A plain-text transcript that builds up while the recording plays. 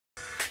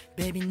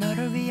Baby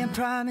너를 위한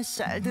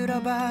promise 잘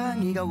들어봐.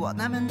 네가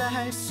원하면 다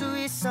할 수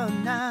있어.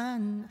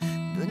 난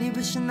눈이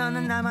부신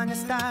너는 나만의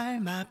스타일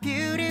My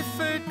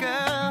beautiful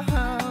girl.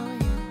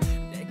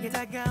 내게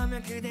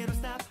다가오면 그대로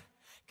stop.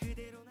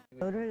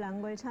 너를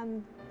낳은 걸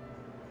참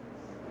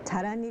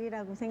잘한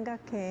일이라고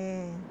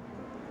생각해.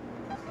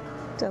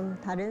 좀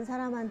다른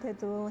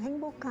사람한테도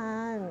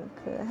행복한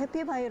그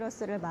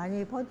해피바이러스를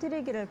많이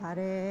퍼뜨리기를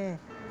바래.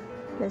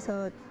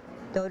 그래서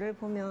너를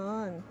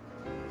보면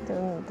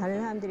좀 다른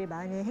사람들이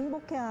많이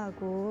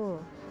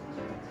행복해하고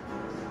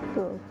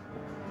또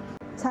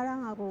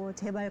사랑하고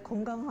제발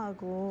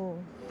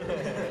건강하고.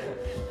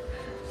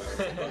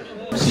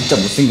 진짜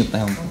못생겼다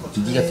형.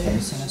 네가 더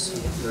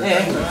못생겼어.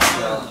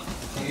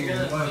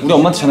 우리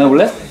엄마한테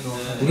전화해볼래?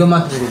 우리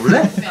엄마한테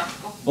물어볼래?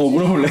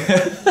 물어볼래?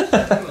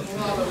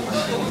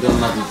 우리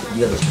엄마도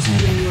네가 더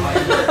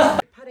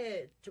잘생겼다.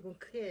 팔에 조금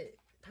크게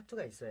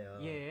타투가 있어요.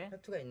 예.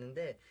 타투가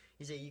있는데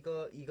이제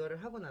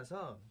이거를 하고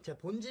나서 제가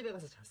본집에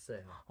가서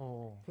잤어요.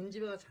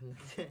 본집에 가서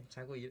잤는데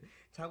자고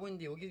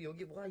있는데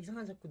여기 뭐가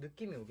이상한 자꾸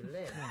느낌이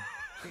오길래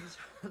여기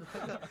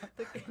자다가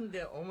딱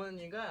깼는데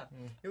어머니가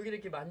여기를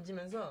이렇게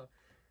만지면서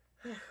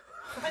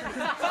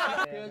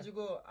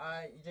그래가지고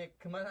아 이제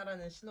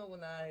그만하라는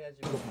신호구나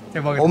해가지고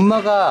대박이다.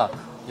 엄마가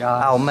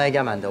엄마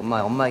얘기하면 안 돼.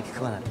 엄마 얘기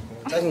그만하래.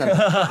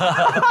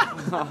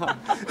 짜증난다.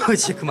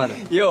 진짜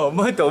그만해. 얘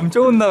엄마한테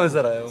엄청 혼나면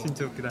살아요.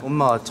 진짜 웃기다.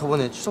 엄마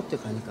저번에 추석 때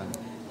가니까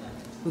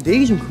내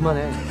얘기 좀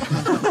그만해.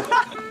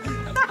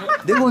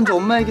 내가 먼저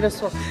엄마 얘기를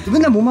했어.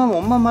 맨날 뭐만 하면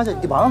엄마 맞아.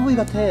 네 마마보이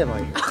같아. 막.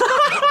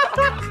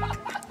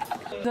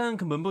 일단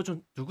그 멤버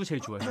중 누구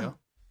제일 좋아해요?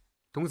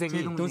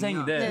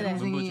 동생인데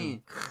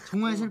동생이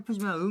정말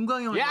슬프지만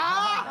은광이 형. 왜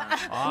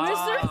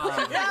슬퍼?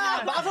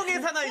 야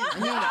마성의 사나이.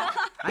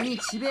 아니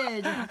집에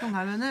이제 보통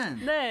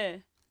가면은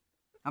네.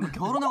 아마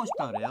결혼하고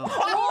싶다 그래요.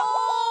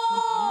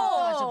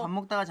 밥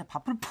먹다가 진짜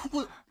밥을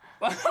푸고.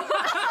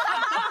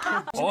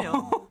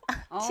 친해요?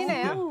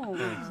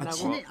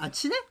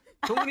 친해?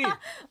 동훈이.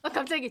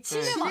 갑자기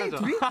친해?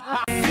 둘이?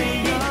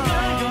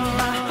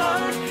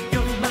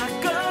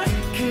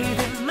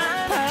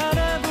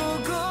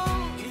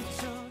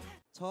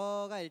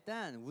 저가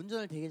일단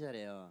운전을 되게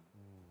잘해요.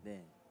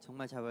 네,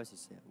 정말 잘할 수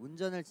있어요.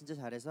 운전을 진짜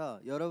잘해서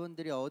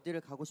여러분들이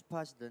어디를 가고 싶어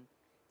하시든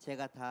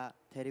제가 다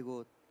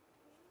데리고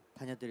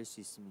다녀드릴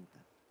수 있습니다.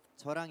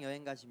 저랑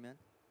여행 가시면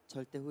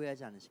절대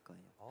후회하지 않으실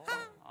거예요.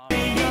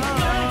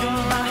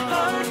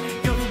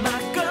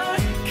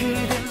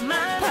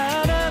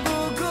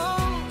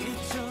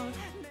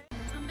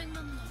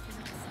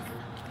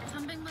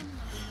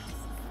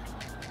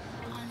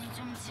 아니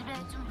좀 집에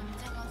좀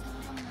문제가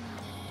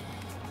생겼는데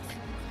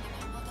지금 그게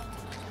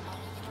멤버들한테도 좀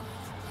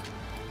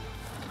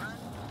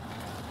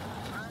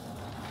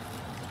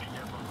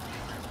말하기로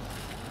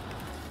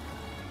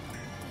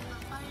내가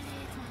빨리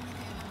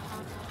정리되면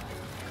바로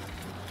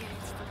갈게.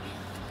 진짜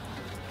미안해.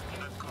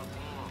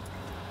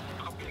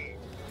 커피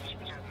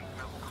쉽지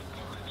않다고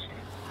그렇지.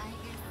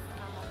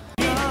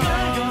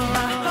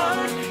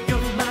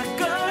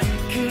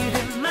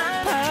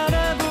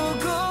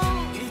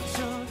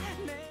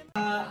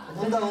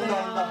 온다.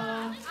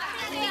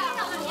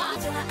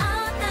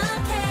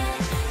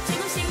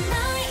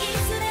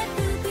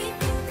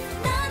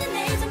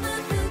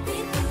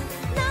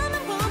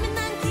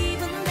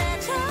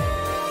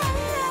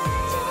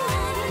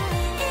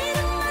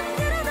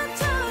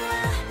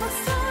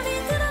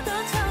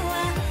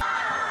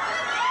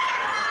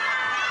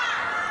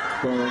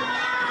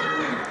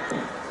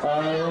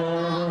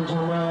 여러분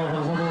정말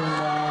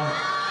감사드립니다.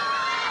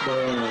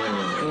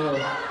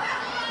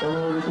 오늘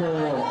이렇게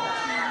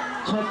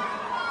첫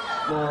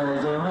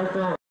이제 활동.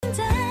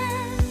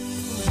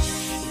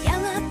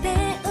 영화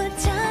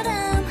배우처럼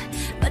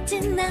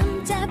멋진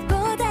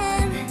남자보단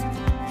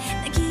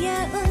나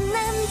귀여운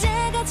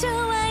남자가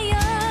좋아요.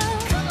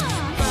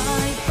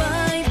 Boy,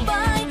 boy,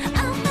 boy,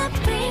 I'm a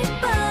free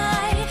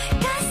boy.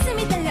 가슴이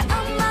떨려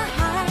on my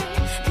heart.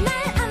 날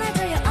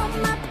안아줘요 on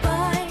my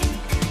boy.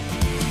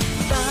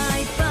 Boy,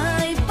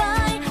 boy,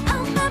 boy,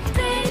 I'm a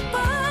free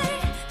boy.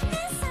 내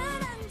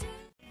사랑 중.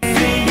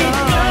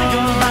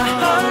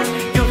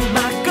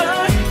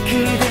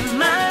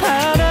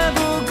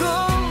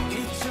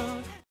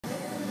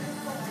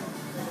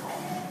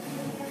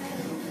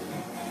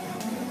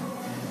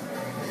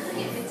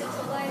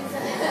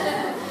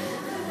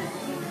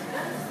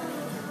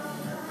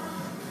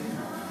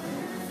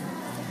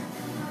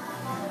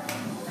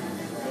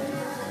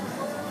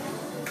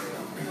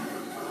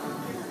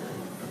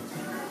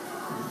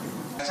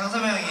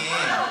 창섭 형이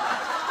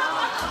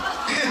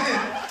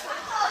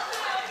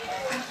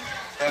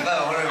약간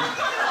오늘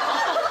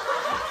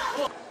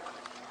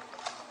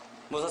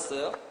뭐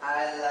샀어요?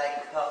 I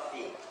like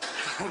coffee.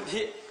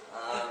 커피?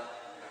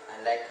 I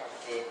like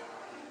coffee.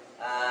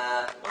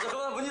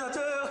 잠깐만 문이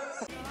닫혀요.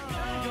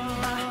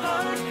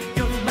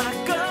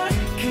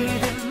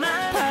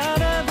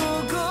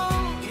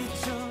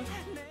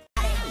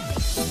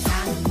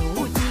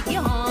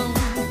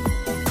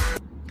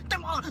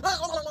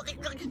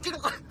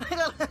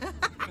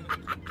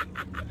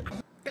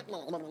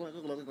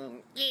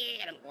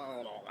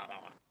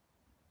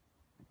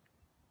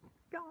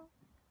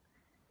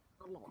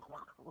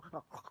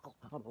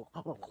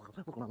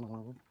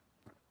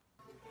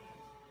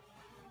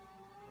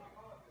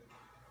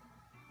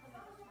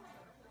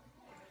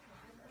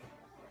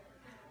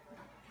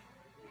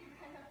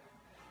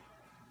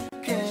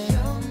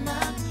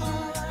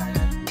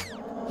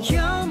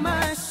 You're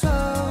my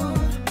soul,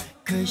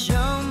 'cause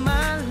you're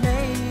my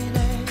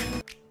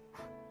lady.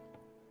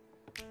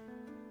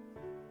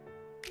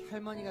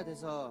 할머니가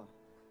돼서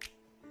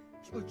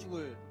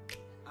쭈글쭈글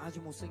아주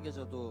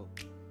못생겨져도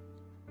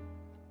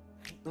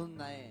넌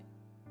나의